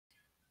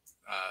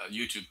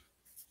YouTube.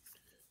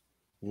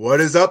 What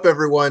is up,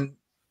 everyone?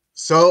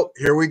 So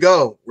here we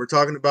go. We're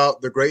talking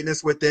about the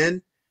greatness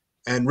within.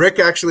 And Rick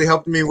actually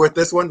helped me with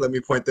this one. Let me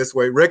point this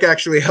way. Rick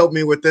actually helped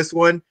me with this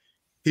one.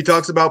 He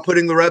talks about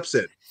putting the reps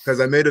in because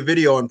I made a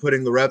video on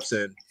putting the reps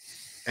in.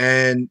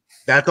 And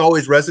that's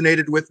always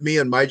resonated with me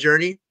on my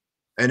journey.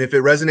 And if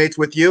it resonates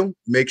with you,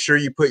 make sure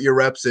you put your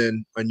reps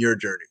in on your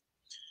journey.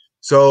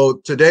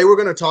 So today we're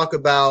going to talk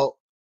about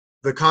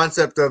the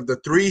concept of the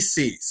 3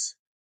 C's.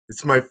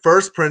 It's my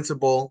first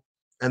principle,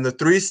 and the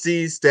 3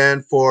 C's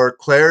stand for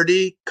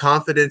clarity,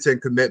 confidence,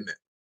 and commitment.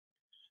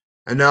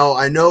 And now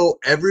I know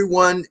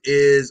everyone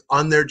is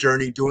on their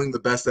journey doing the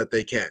best that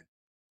they can.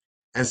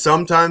 And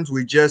sometimes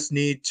we just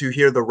need to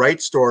hear the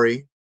right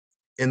story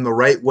in the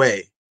right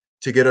way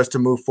to get us to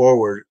move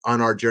forward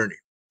on our journey.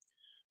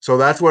 So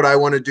that's what I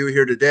want to do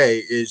here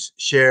today is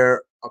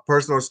share a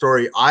personal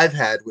story I've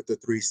had with the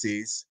 3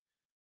 C's.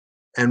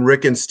 And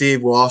Rick and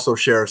Steve will also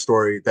share a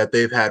story that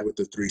they've had with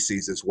the 3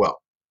 C's as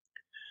well.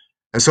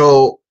 And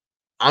so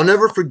I'll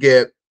never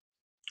forget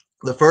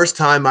the first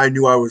time I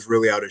knew I was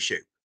really out of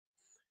shape.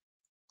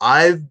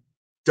 I've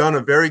done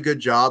a very good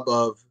job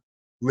of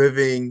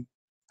living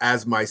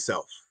as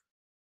myself,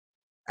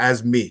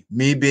 as me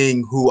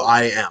being who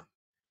I am.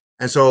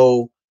 And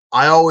so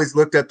I always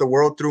looked at the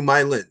world through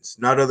my lens,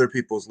 not other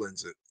people's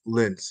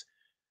lens.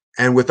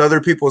 And with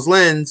other people's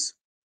lens,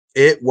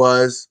 it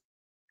was,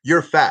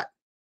 you're fat.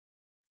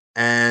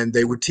 And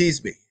they would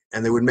tease me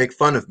and they would make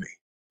fun of me.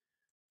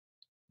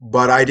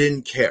 But I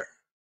didn't care.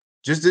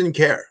 Just didn't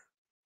care.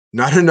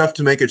 Not enough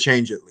to make a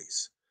change, at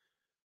least.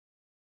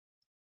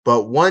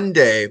 But one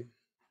day,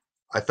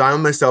 I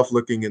found myself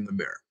looking in the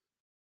mirror.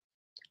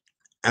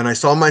 And I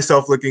saw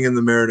myself looking in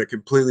the mirror in a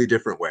completely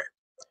different way.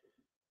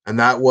 And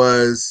that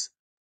was,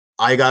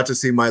 I got to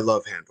see my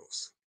love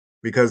handles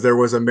because there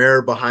was a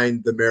mirror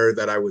behind the mirror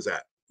that I was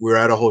at. We were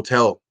at a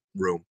hotel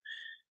room.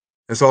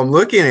 And so I'm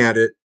looking at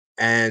it,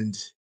 and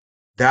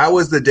that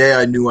was the day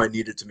I knew I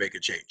needed to make a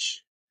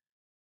change.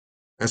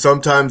 And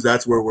sometimes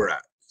that's where we're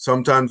at.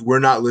 Sometimes we're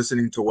not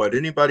listening to what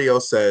anybody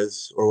else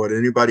says or what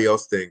anybody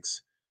else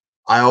thinks.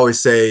 I always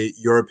say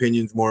your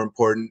opinion's more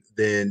important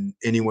than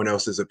anyone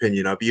else's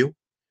opinion of you.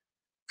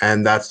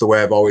 And that's the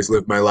way I've always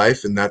lived my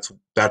life. And that's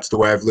the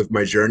way I've lived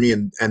my journey.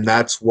 And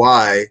that's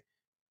why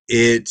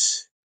it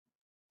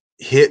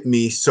hit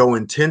me so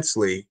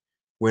intensely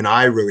when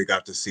I really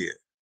got to see it.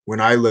 When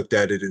I looked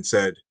at it and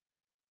said,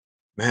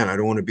 man, I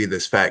don't want to be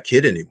this fat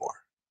kid anymore.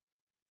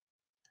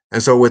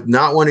 And so with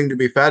not wanting to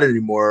be fat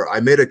anymore, I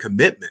made a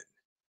commitment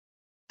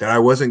that I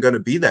wasn't going to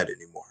be that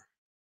anymore.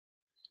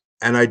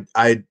 And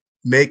I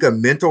make a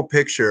mental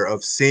picture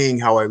of seeing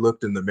how I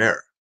looked in the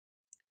mirror.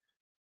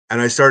 And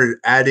I started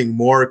adding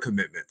more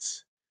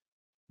commitments.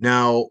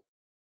 Now,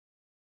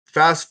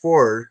 fast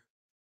forward,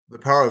 the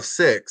power of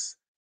 6,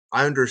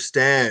 I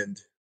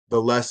understand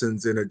the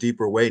lessons in a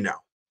deeper way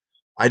now.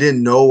 I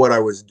didn't know what I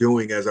was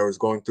doing as I was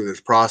going through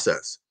this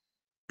process,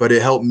 but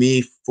it helped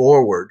me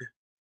forward,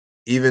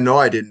 even though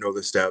I didn't know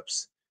the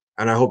steps.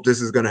 And I hope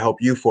this is going to help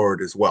you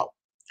forward as well.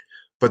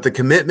 But the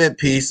commitment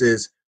piece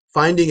is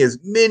finding as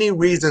many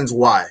reasons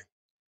why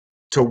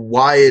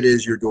it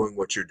is you're doing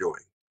what you're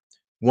doing.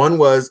 One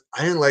was,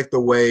 I didn't like the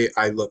way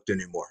I looked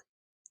anymore.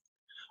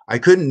 I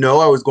couldn't know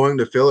I was going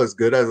to feel as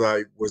good as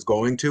I was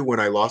going to when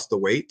I lost the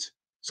weight.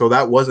 So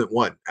that wasn't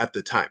one at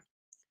the time.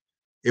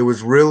 It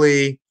was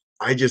really,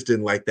 I just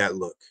didn't like that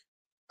look.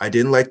 I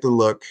didn't like the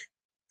look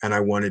and I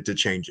wanted to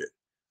change it.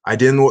 I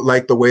didn't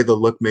like the way the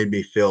look made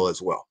me feel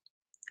as well.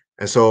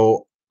 And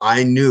so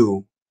I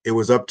knew it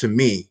was up to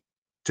me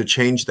to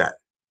change that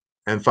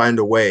and find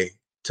a way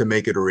to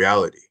make it a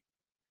reality.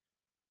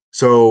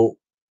 So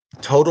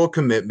total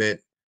commitment.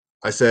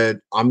 I said,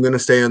 I'm going to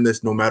stay on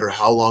this no matter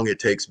how long it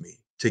takes me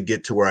to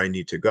get to where I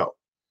need to go.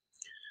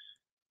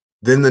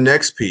 Then the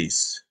next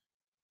piece,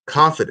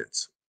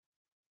 confidence.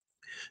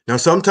 Now,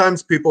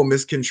 sometimes people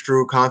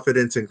misconstrue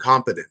confidence and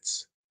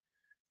competence.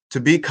 To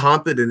be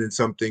confident in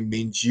something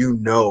means you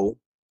know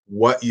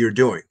what you're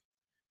doing.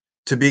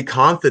 To be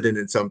confident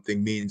in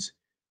something means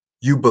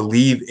you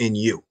believe in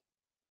you.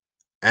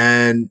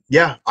 And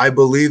yeah, I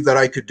believe that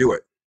I could do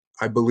it.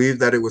 I believe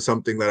that it was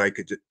something that I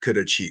could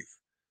achieve.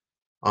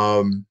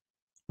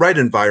 Right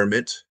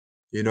environment,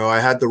 I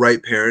had the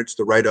right parents,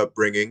 the right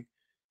upbringing,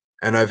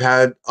 and I've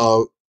had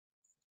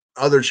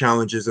other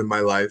challenges in my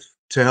life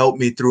to help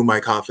me through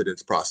my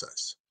confidence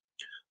process.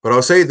 But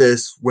I'll say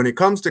this, when it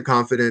comes to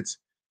confidence,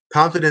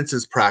 confidence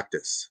is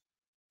practice.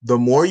 The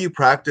more you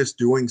practice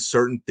doing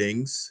certain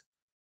things,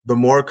 the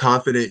more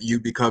confident you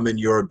become in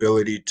your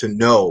ability to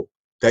know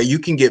that you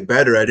can get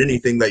better at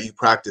anything that you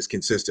practice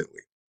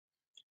consistently.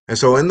 And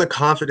so in the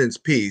confidence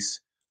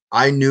piece,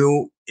 I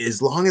knew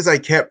as long as I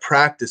kept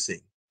practicing,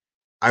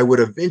 I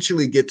would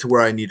eventually get to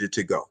where I needed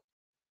to go.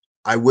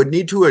 I would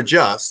need to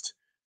adjust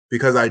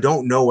because I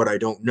don't know what I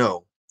don't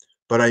know,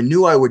 but I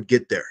knew I would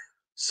get there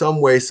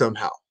some way,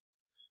 somehow.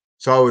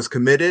 So I was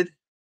committed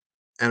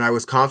and I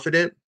was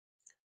confident,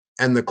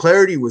 and the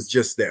clarity was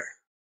just there.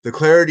 The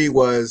clarity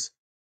was,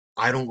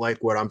 I don't like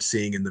what I'm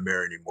seeing in the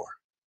mirror anymore.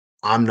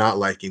 I'm not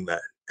liking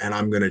that. and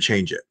I'm going to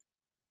change it.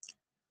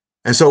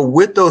 And so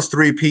with those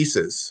three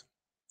pieces,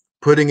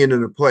 putting it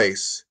into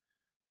place,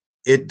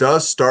 it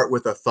does start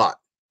with a thought,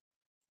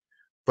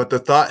 but the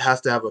thought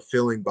has to have a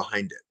feeling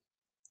behind it.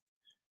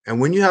 And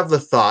when you have the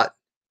thought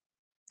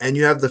and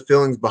you have the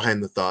feelings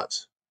behind the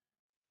thoughts,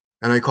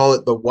 and I call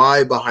it the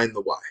why behind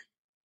the why.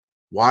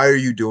 Why are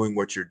you doing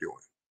what you're doing?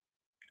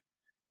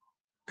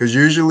 Because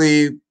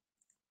usually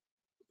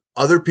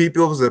other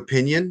people's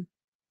opinion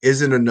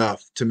isn't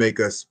enough to make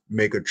us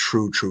make a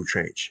true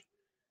change.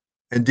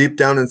 And deep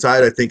down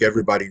inside, I think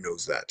everybody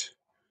knows that.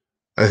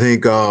 I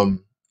think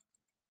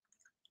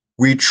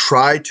we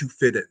try to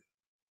fit in.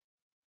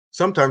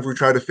 Sometimes we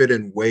try to fit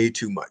in way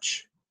too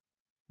much.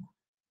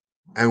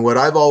 And what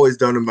I've always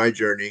done in my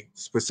journey,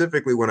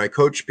 specifically when I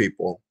coach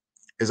people,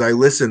 is I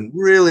listen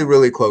really,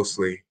 really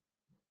closely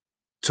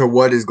to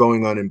what is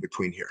going on in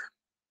between here.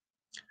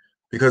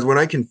 Because when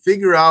I can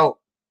figure out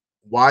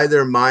why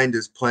their mind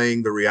is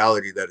playing the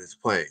reality that it's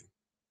playing,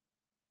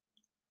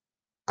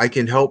 I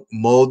can help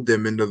mold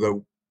them into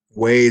the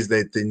ways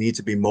that they need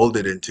to be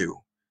molded into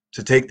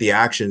to take the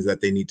actions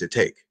that they need to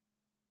take.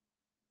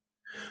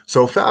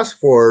 So fast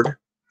forward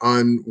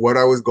on what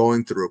I was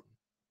going through.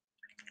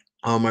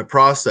 My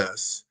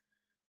process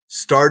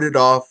started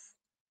off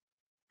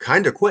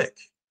kind of quick.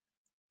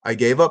 I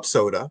gave up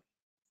soda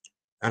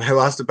and I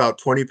lost about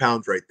 20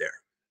 pounds right there.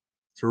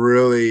 It's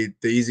really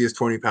the easiest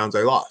 20 pounds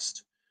I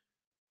lost.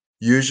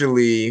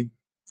 Usually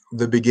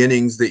the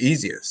beginning's the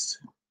easiest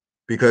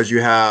because you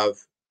have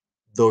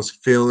those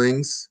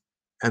feelings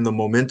and the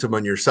momentum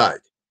on your side.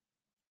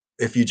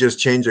 If you just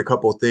change a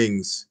couple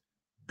things,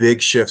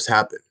 big shifts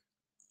happen.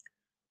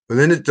 But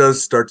then it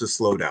does start to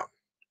slow down.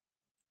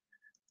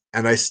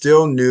 And I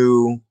still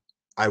knew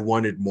I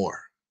wanted more.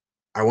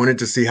 I wanted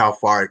to see how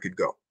far I could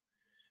go.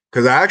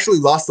 Because I actually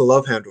lost the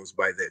love handles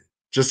by then,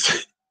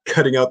 just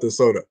cutting out the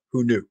soda.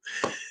 Who knew?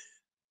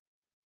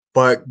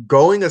 But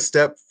going a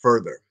step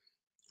further,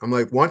 I'm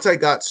like, once I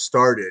got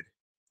started,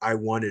 I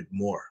wanted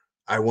more.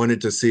 I wanted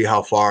to see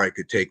how far I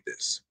could take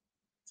this.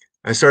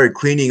 I started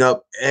cleaning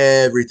up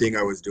everything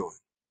I was doing.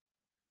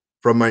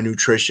 From my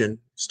nutrition,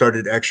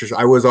 started exercise.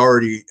 I was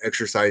already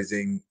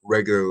exercising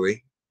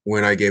regularly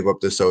when I gave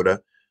up the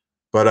soda,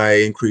 but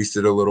I increased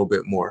it a little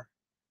bit more,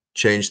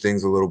 changed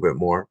things a little bit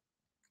more.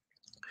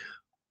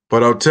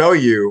 But I'll tell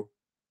you,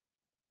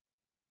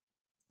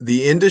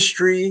 the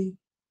industry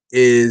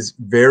is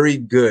very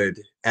good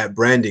at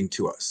branding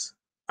to us.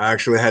 I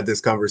actually had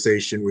this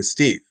conversation with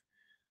Steve.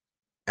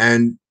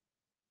 And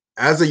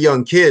as a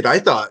young kid, I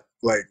thought,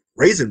 like,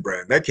 Raisin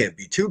Bran, that can't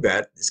be too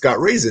bad. It's got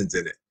raisins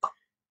in it.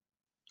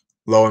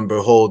 Lo and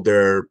behold,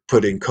 they're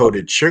putting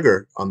coated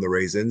sugar on the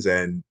raisins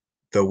and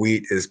the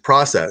wheat is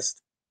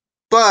processed.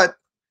 But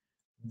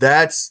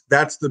that's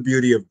the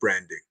beauty of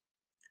branding.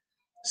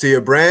 See,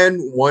 a brand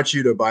wants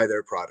you to buy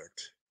their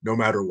product no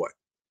matter what.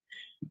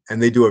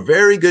 And they do a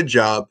very good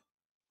job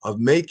of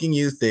making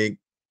you think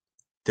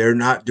they're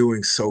not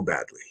doing so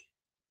badly.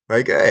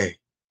 Like, hey,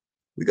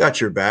 we got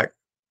your back.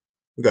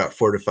 We got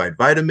fortified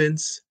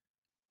vitamins.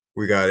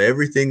 We got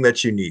everything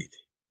that you need.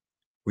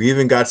 We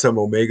even got some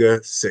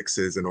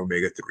omega-6s and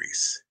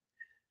omega-3s.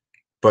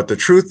 But the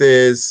truth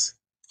is,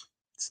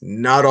 it's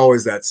not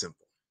always that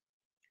simple.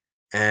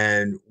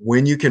 And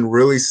when you can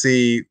really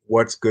see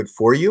what's good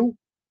for you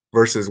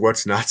versus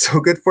what's not so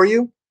good for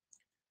you,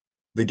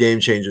 the game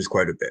changes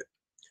quite a bit.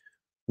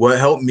 What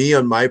helped me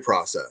on my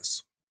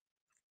process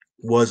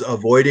was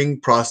avoiding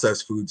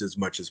processed foods as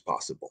much as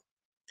possible.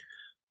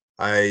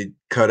 I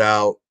cut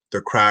out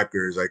the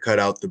crackers, I cut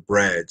out the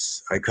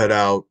breads, I cut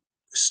out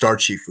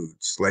starchy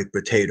foods like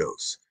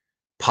potatoes,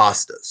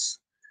 pastas,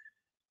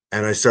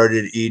 and I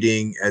started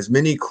eating as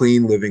many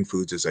clean living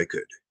foods as I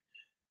could.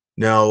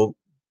 Now,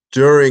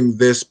 during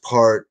this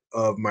part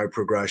of my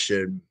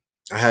progression,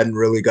 I hadn't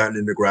really gotten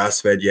into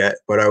grass-fed yet,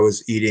 but I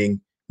was eating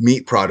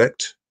meat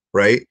product,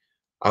 right?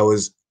 I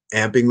was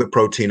amping the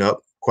protein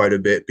up quite a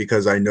bit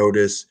because I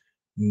noticed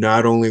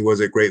not only was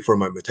it great for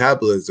my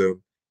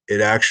metabolism,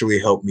 it actually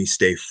helped me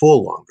stay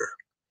full longer.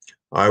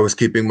 I was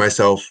keeping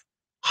myself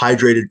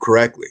hydrated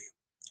correctly.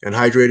 And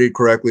hydrated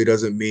correctly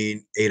doesn't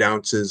mean 8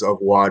 ounces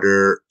of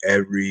water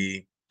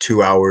every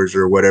 2 hours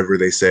or whatever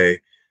they say.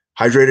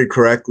 Hydrated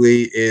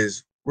correctly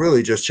is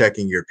really just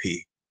checking your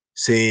pee,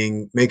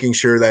 making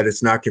sure that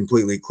it's not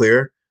completely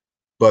clear,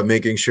 but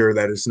making sure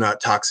that it's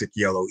not toxic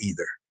yellow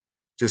either.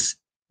 Just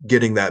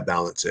getting that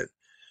balance in.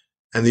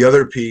 And the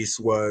other piece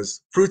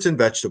was fruits and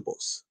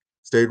vegetables.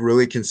 Stayed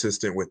really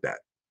consistent with that.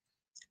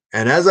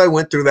 And as I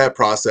went through that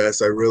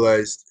process, I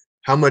realized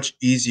how much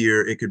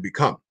easier it could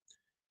become.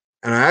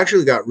 And I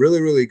actually got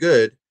really, really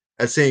good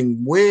at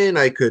saying when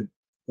I could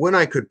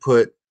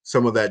put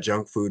some of that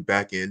junk food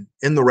back in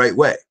the right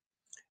way.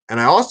 And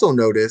I also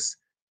noticed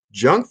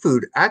junk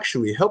food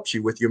actually helps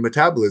you with your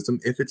metabolism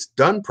if it's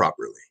done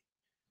properly.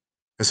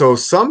 And so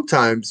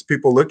sometimes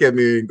people look at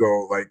me and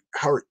go like,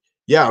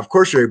 yeah, of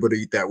course you're able to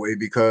eat that way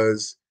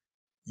because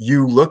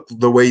you look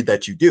the way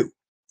that you do.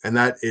 And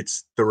that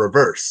it's the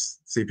reverse.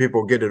 See,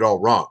 people get it all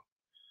wrong.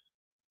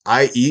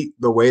 I eat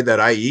the way that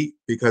I eat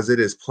because it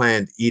is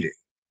planned eating.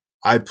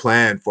 I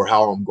plan for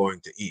how I'm going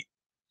to eat,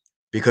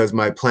 because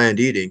my planned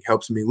eating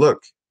helps me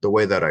look the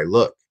way that I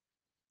look.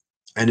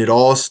 And it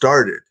all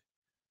started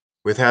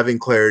with having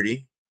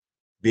clarity,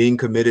 being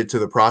committed to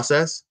the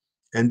process,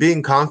 and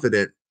being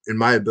confident in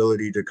my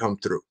ability to come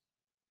through.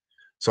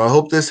 So I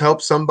hope this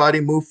helps somebody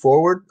move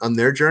forward on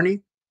their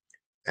journey.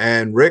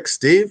 And Rick,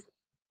 Steve,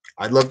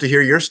 I'd love to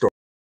hear your story.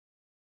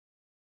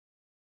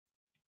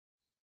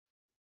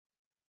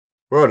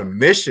 We're on a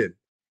mission.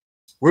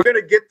 We're going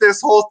to get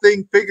this whole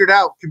thing figured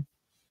out.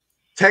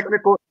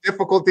 Technical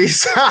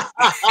difficulties.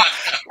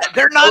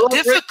 They're not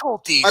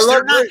difficulties. I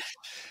love Rick.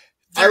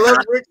 I love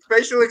Rick's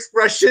facial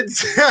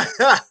expressions.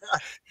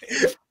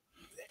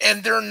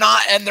 And they're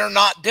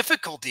not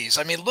difficulties.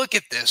 I mean, look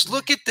at this.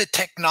 Look at the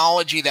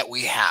technology that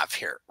we have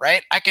here,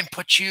 right? I can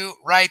put you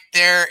right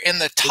there in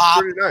the top.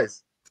 It's pretty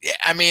nice.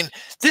 I mean,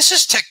 this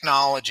is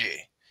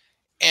technology,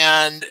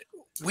 and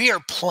we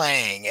are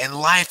playing, and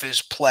life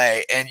is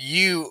play, and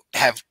you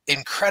have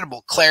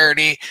incredible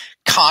clarity,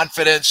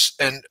 confidence,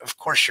 and of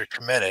course you're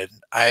committed.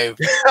 I'm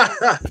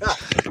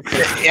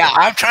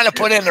trying to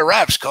put in the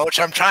reps, coach.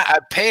 I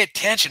pay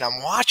attention.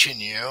 I'm watching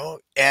you,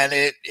 and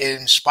it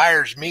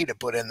inspires me to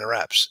put in the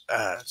reps.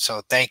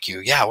 So thank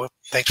you. Yeah. Well,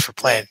 thanks for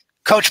playing,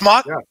 Coach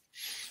Mock.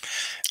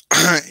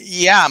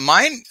 Yeah,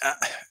 mine,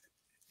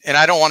 and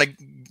I don't want to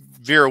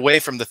veer away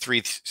from the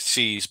 3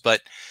 C's,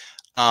 but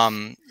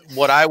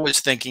what I was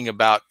thinking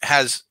about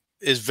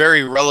is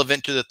very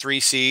relevant to the 3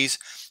 C's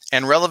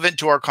and relevant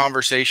to our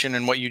conversation.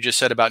 And what you just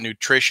said about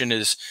nutrition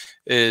is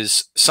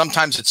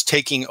sometimes it's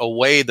taking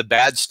away the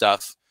bad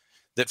stuff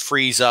that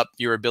frees up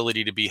your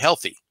ability to be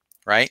healthy,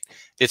 right?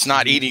 It's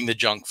not eating the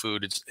junk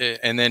food.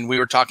 And then we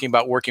were talking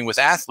about working with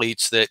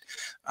athletes that,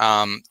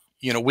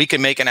 we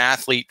can make an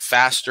athlete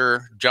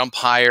faster, jump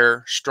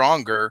higher,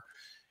 stronger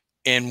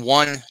in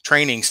one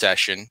training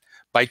session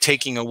by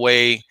taking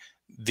away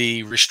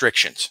the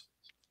restrictions,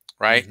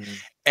 right?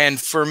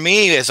 And for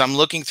me, as I'm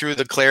looking through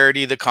the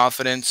clarity, the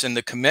confidence, and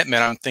the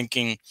commitment, I'm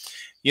thinking,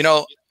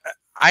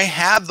 I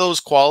have those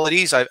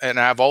qualities, and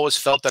I've always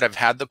felt that I've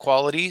had the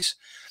qualities,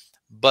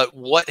 but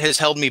what has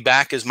held me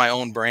back is my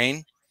own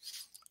brain.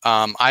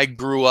 I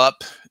grew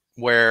up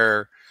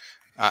where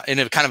in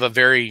a kind of a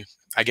very,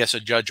 I guess, a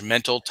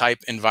judgmental type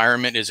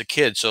environment as a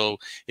kid. So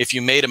if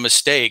you made a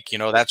mistake,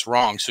 that's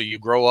wrong. So you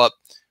grow up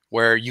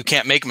where you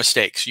can't make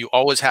mistakes. You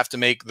always have to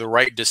make the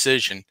right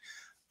decision.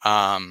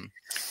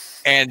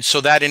 And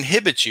so that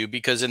inhibits you,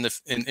 because in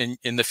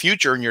the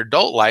future, in your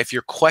adult life,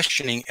 you're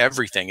questioning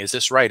everything. Is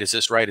this right? Is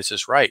this right? Is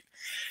this right?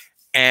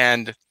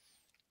 And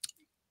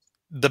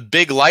the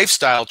big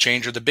lifestyle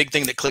change, or the big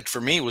thing that clicked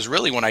for me, was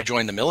really when I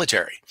joined the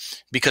military,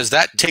 because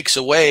that takes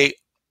away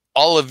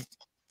all of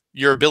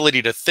your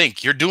ability to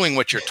think. You're doing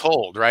what you're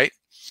told, right?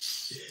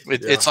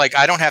 It's like,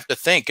 I don't have to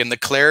think. And the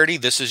clarity,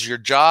 this is your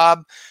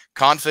job,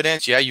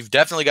 confidence. Yeah, you've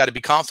definitely got to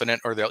be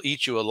confident or they'll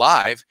eat you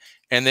alive.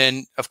 And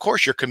then, of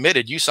course, you're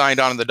committed. You signed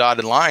on the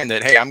dotted line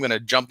that, hey, I'm going to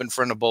jump in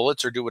front of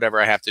bullets or do whatever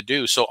I have to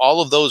do. So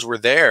all of those were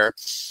there.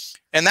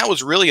 And that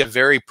was really a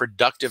very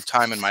productive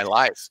time in my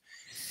life.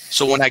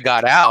 So when I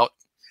got out,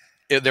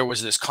 there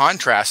was this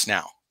contrast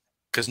now,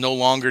 because no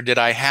longer did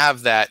I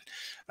have that.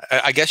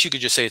 I guess you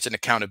could just say it's an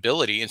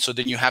accountability. And so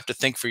then you have to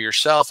think for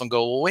yourself and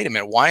go, well, wait a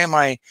minute, why am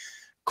I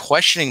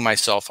questioning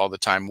myself all the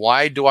time?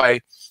 Why do I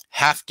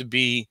have to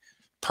be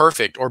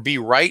perfect or be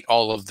right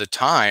all of the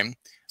time?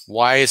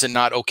 Why is it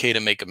not okay to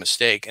make a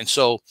mistake? And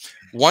so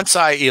once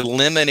I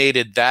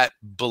eliminated that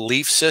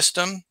belief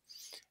system,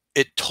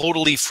 it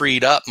totally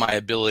freed up my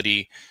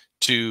ability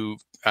to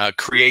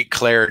create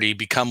clarity,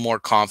 become more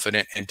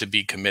confident, and to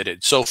be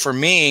committed. So for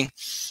me,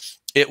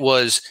 it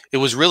was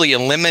really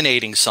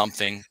eliminating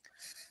something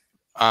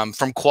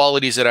from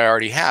qualities that I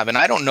already have. And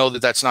I don't know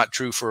that that's not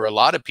true for a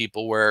lot of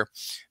people, where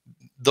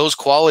those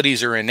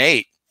qualities are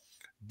innate,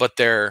 but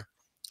they're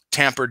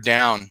tampered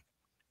down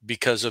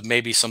because of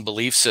maybe some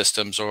belief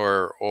systems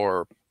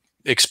or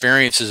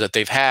experiences that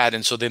they've had.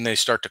 And so then they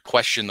start to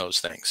question those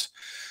things.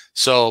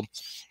 So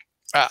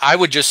I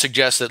would just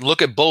suggest that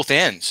look at both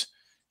ends,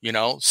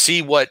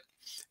 see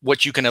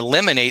what you can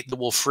eliminate that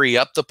will free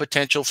up the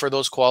potential for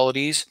those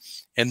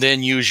qualities, and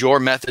then use your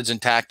methods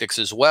and tactics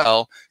as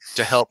well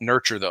to help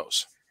nurture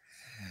those.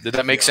 Did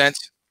that make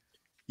sense?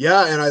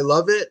 Yeah, and I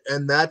love it.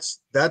 And that's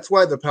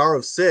why the Power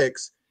of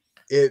Six,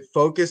 it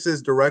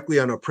focuses directly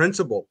on a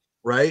principle,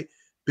 right?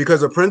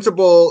 Because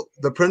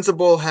the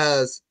principle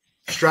has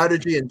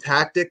strategy and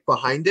tactic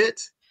behind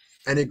it,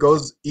 and it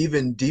goes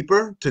even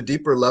deeper to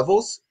deeper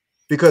levels,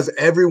 because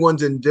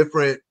everyone's in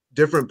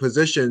different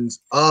positions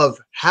of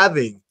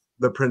having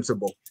the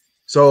principle.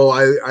 So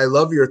I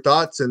love your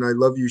thoughts, and I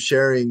love you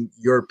sharing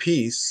your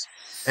piece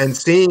and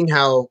seeing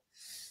how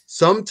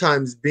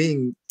sometimes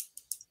being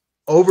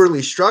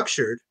overly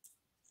structured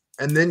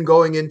and then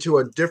going into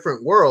a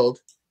different world,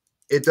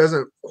 it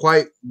doesn't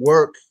quite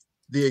work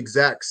the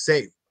exact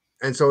same.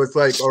 And so it's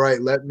like, all right,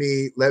 let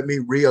me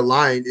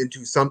realign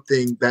into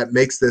something that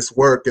makes this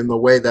work in the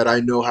way that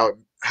I know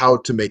how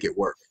to make it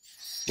work.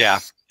 Yeah.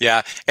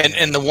 Yeah.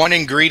 And the one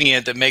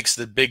ingredient that makes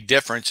the big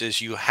difference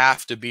is you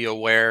have to be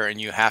aware and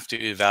you have to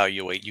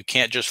evaluate. You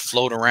can't just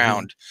float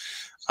around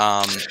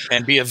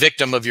and be a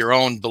victim of your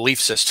own belief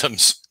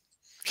systems.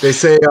 They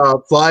say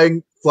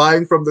flying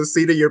from the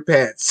seat of your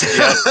pants.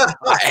 Yep.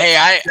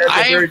 Hey,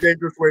 That's a very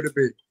dangerous way to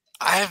be.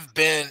 I've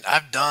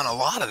done a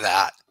lot of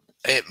that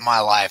in my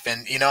life,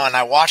 and and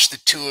I watch the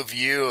two of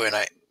you, and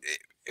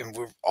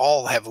we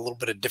all have a little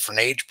bit of different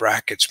age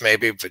brackets,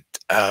 maybe, but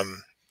of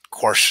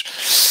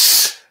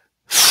course,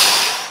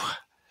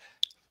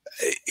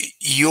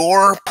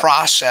 your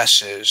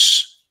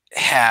processes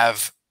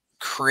have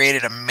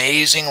created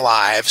amazing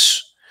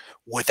lives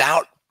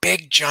without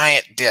big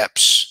giant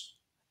dips,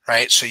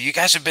 right? So you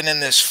guys have been in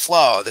this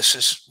flow. This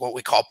is what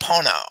we call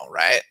Pono,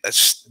 right?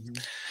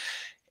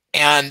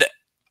 And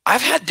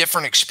I've had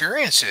different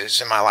experiences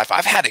in my life.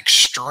 I've had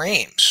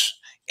extremes.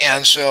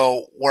 And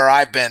so where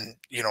I've been,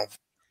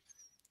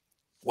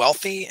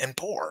 wealthy and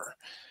poor,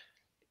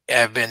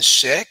 I've been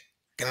sick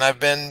and I've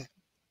been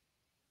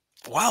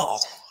well.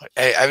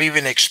 I've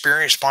even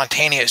experienced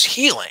spontaneous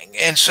healing.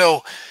 And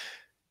so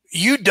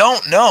you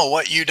don't know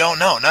what you don't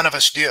know. None of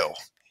us do.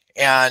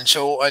 And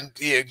so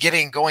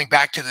going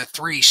back to the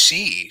 3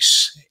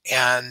 C's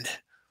and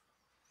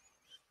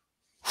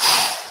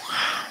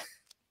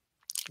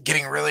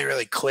getting really,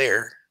 really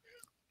clear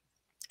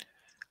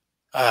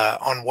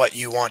on what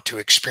you want to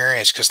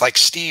experience. Because like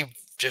Steve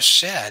just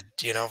said,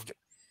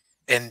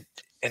 and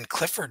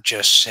Clifford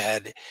just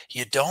said,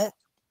 you don't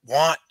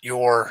want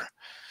your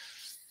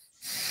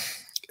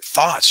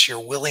thoughts, your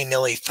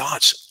willy-nilly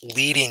thoughts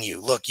leading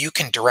you. Look, you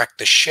can direct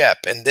the ship.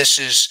 And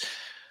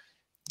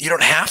you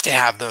don't have to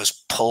have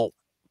those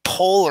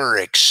polar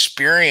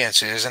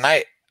experiences. And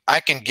I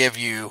can give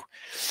you,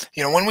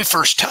 when we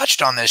first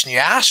touched on this and you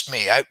asked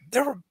me,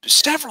 there were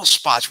several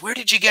spots. Where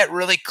did you get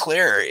really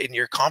clear and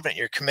you're confident,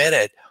 you're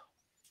committed?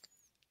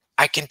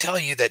 I can tell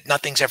you that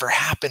nothing's ever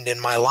happened in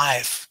my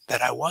life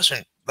that I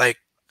wasn't like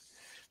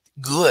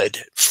good,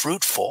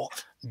 fruitful,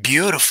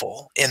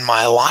 beautiful in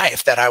my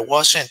life, that I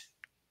wasn't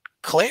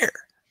clear.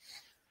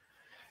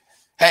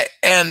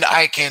 And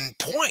I can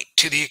point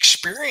to the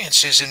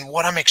experiences and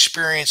what I'm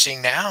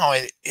experiencing now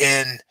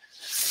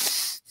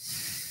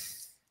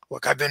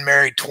look, I've been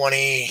married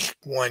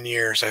 21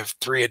 years. I have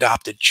 3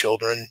 adopted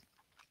children.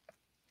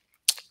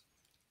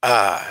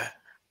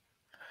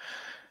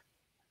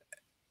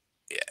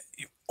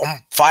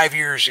 5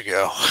 years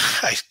ago,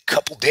 a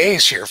couple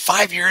days here,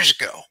 5 years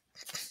ago,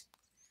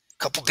 a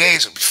couple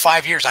days,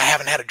 5 years, I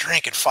haven't had a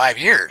drink in 5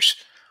 years.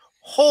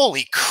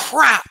 Holy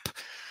crap.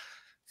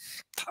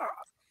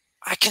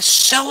 I can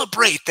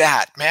celebrate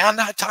that, man.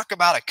 I talk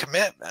about a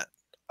commitment.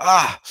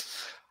 I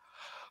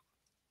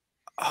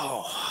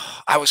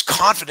was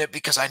confident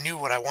because I knew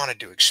what I wanted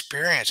to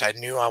experience. I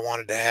knew I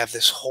wanted to have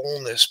this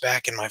wholeness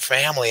back in my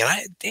family. And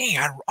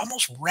I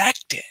almost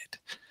wrecked it.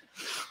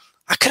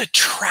 I could have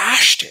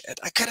trashed it.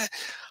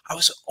 I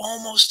was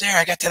almost there.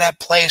 I got to that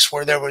place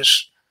where there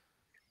was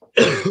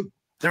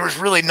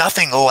really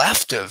nothing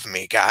left of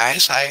me,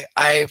 guys.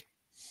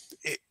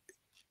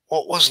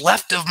 What was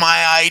left of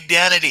my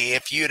identity,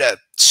 if you'd have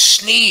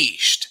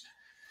sneezed,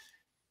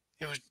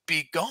 it would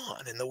be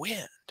gone in the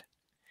wind.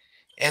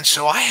 And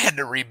so I had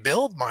to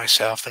rebuild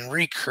myself and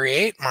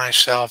recreate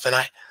myself.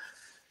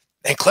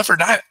 And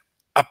Clifford, I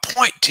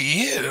point to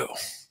you.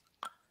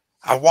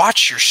 I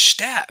watch your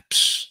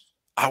steps.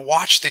 I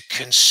watch the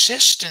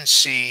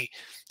consistency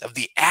of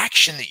the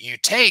action that you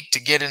take to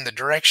get in the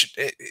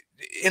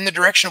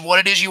direction of what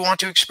it is you want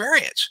to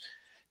experience.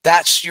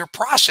 That's your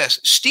process.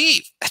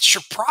 Steve, that's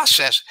your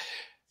process.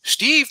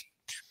 Steve,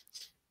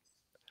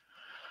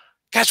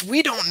 guys,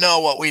 we don't know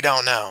what we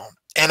don't know.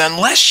 And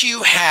unless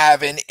you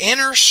have an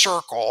inner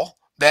circle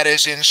that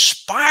is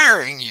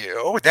inspiring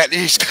you, that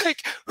is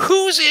like,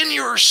 who's in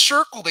your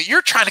circle that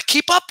you're trying to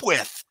keep up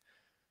with?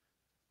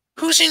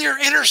 Who's in your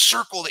inner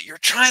circle that you're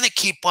trying to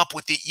keep up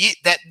with,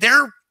 that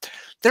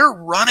they're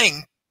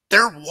running,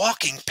 their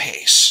walking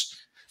pace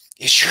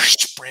is your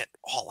sprint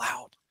all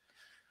out?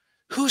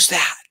 Who's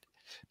that?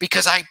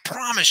 Because I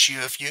promise you,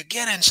 if you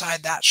get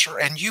inside that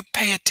and you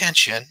pay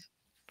attention,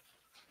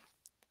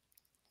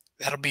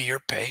 that'll be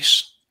your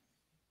pace.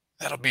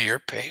 That'll be your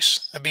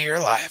pace. That'll be your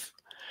life.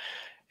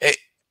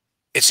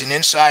 It's an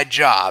inside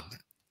job,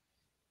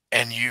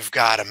 and you've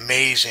got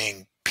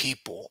amazing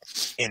people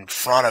in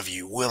front of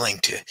you willing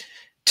to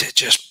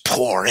just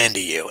pour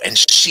into you and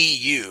see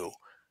you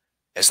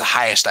as the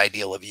highest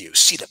ideal of you,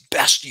 see the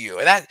best you.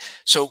 And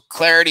so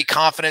clarity,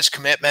 confidence,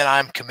 commitment.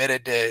 I'm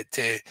committed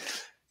to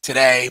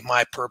today,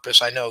 my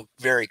purpose. I know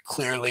very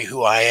clearly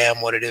who I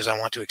am, what it is I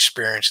want to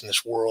experience in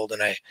this world,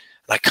 and I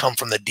come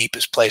from the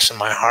deepest place in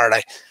my heart.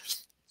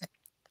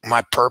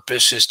 My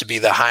purpose is to be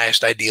the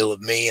highest ideal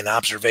of me, an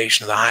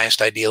observation of the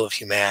highest ideal of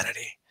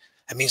humanity.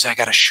 That means I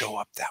got to show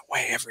up that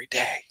way every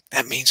day.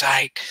 That means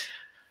I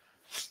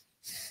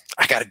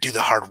got to do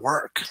the hard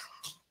work.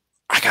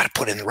 I got to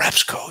put in the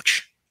reps,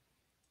 coach.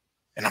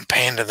 And I'm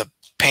paying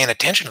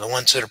attention to the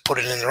ones that are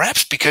putting in the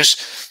reps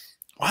because,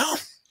 well,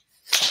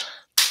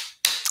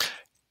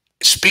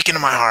 speaking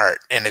into my heart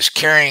and is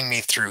carrying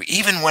me through.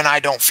 Even when I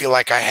don't feel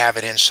like I have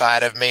it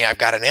inside of me, I've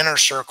got an inner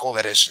circle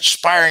that is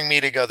inspiring me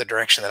to go the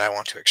direction that I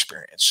want to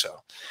experience.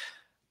 So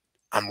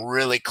I'm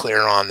really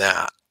clear on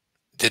that.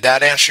 Did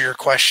that answer your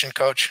question,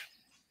 Coach?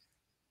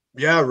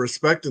 Yeah,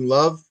 respect and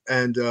love.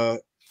 And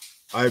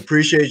I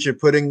appreciate you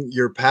putting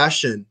your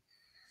passion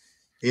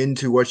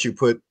into what you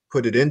put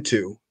it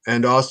into,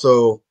 and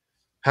also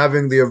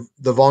having the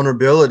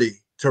vulnerability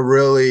to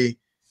really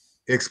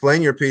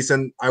explain your piece.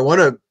 And I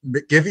want to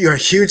give you a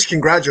huge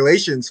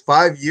congratulations.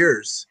 5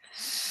 years.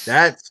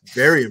 That's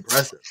very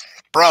impressive.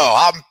 Bro,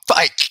 I'm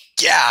like,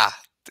 yeah,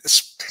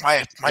 this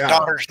my Yeah.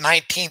 daughter's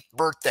 19th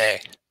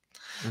birthday.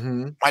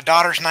 Mm-hmm. My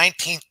daughter's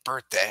 19th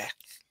birthday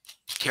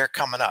here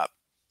coming up.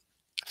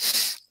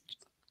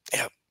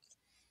 Yep.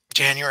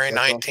 January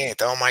That's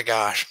 19th. Awesome. Oh my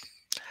gosh.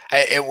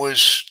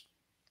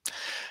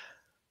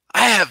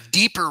 I have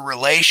deeper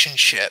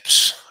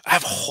relationships. I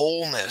have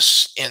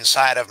wholeness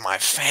inside of my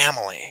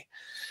family.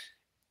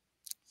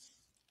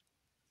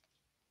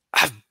 I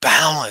have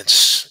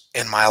balance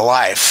in my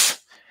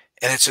life.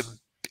 And it's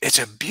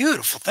a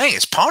beautiful thing.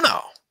 It's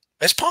Pono.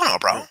 It's Pono,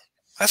 bro.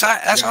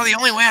 That's all the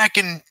only way I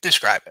can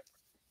describe it.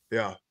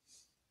 Yeah.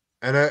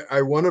 And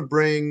I want to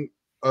bring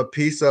a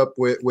piece up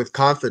with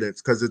confidence,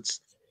 because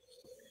it's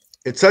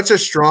such a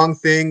strong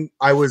thing.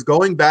 I was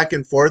going back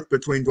and forth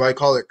between, do I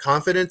call it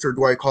confidence or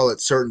do I call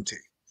it certainty?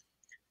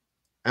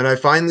 And I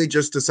finally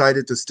just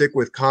decided to stick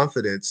with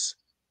confidence,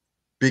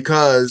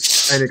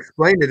 because, and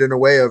explain it in a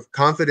way of,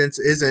 confidence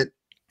isn't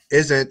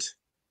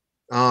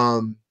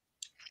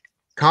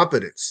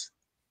competence.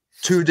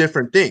 Two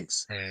different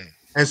things.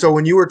 And so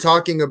when you were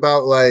talking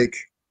about, like,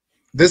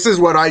 this is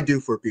what I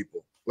do for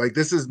people, like,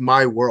 this is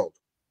my world.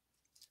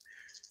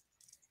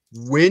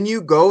 When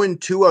you go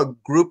into a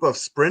group of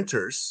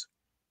sprinters,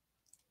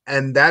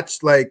 and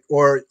that's like,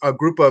 or a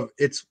group of,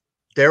 it's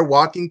their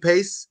walking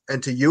pace,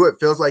 and to you it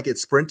feels like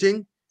it's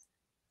sprinting,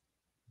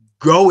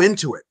 go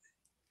into it.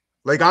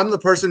 Like, I'm the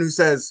person who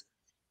says,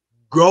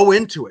 go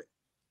into it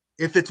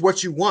if it's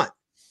what you want.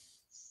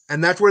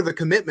 And that's where the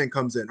commitment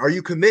comes in. Are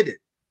you committed?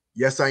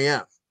 Yes, I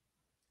am.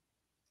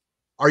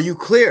 Are you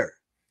clear?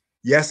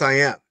 Yes, I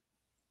am.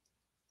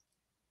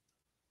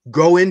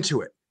 Go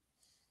into it.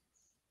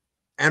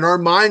 And our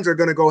minds are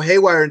going to go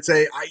haywire and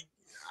say, I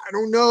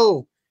don't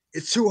know.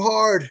 It's too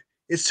hard.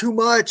 It's too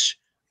much.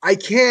 I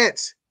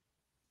can't.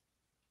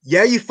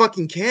 Yeah, you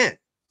fucking can.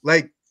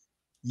 Like,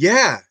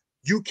 yeah,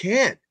 you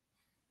can.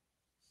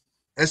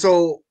 And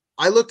so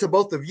I look to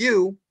both of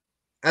you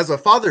as a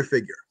father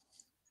figure,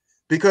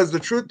 because the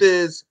truth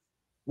is,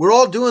 we're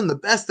all doing the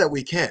best that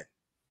we can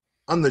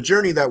on the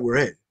journey that we're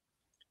in.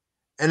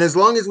 And as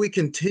long as we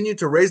continue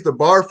to raise the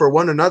bar for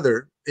one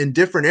another in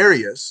different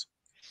areas,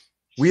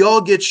 we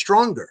all get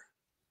stronger.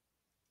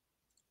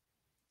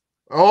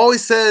 I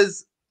always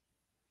says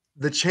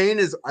the chain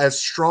is as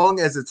strong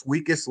as its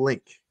weakest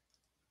link.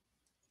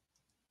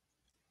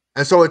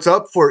 And so it's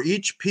up for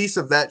each piece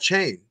of that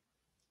chain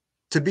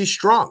to be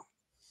strong.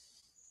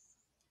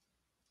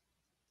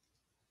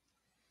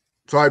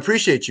 So I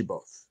appreciate you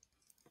both.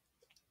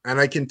 And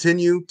I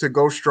continue to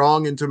go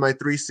strong into my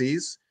 3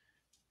 C's.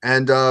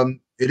 And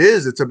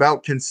it's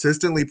about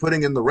consistently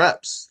putting in the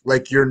reps.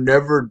 Like, you're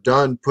never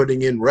done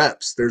putting in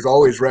reps. There's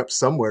always reps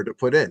somewhere to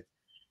put in.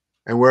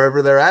 And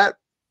wherever they're at,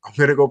 I'm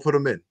going to go put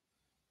them in.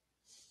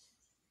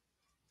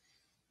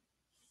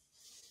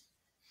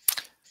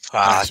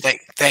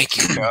 Thank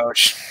you,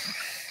 Coach.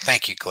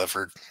 Thank you,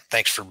 Clifford.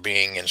 Thanks for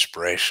being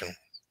inspiration.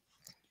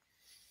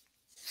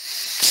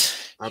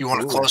 Absolutely. You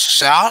want to close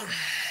us out?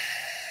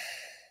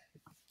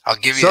 I'll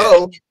give you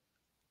that.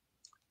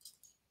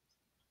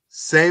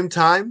 Same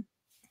time,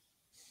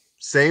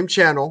 same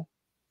channel.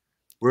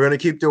 We're going to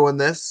keep doing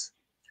this.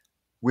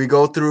 We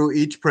go through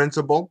each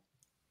principle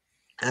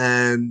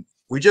and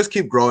we just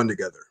keep growing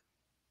together.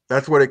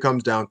 That's what it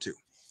comes down to.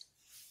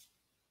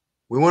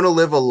 We want to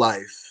live a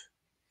life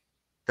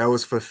that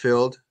was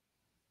fulfilled.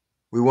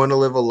 We want to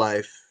live a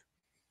life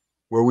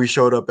where we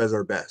showed up as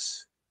our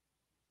best.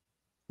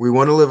 We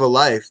want to live a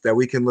life that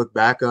we can look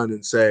back on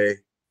and say,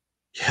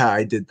 yeah,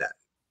 I did that.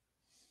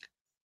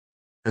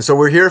 And so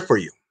we're here for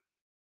you,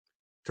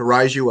 to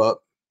rise you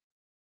up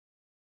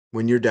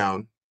when you're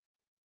down.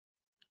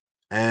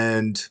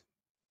 And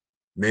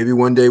maybe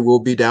one day we'll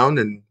be down,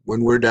 and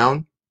when we're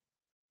down,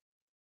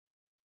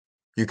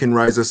 you can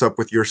rise us up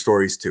with your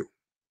stories too.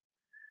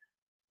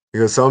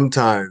 Because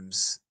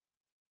sometimes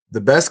the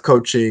best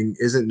coaching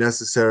isn't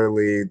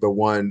necessarily the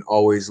one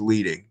always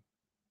leading.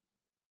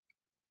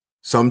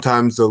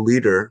 Sometimes the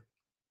leader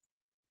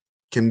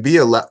can be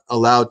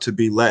allowed to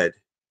be led,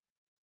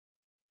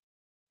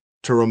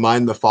 to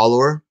remind the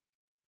follower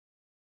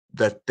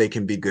that they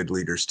can be good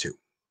leaders too.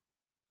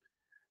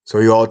 So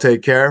you all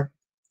take care.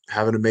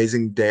 Have an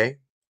amazing day.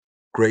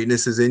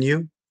 Greatness is in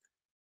you,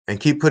 and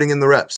keep putting in the reps.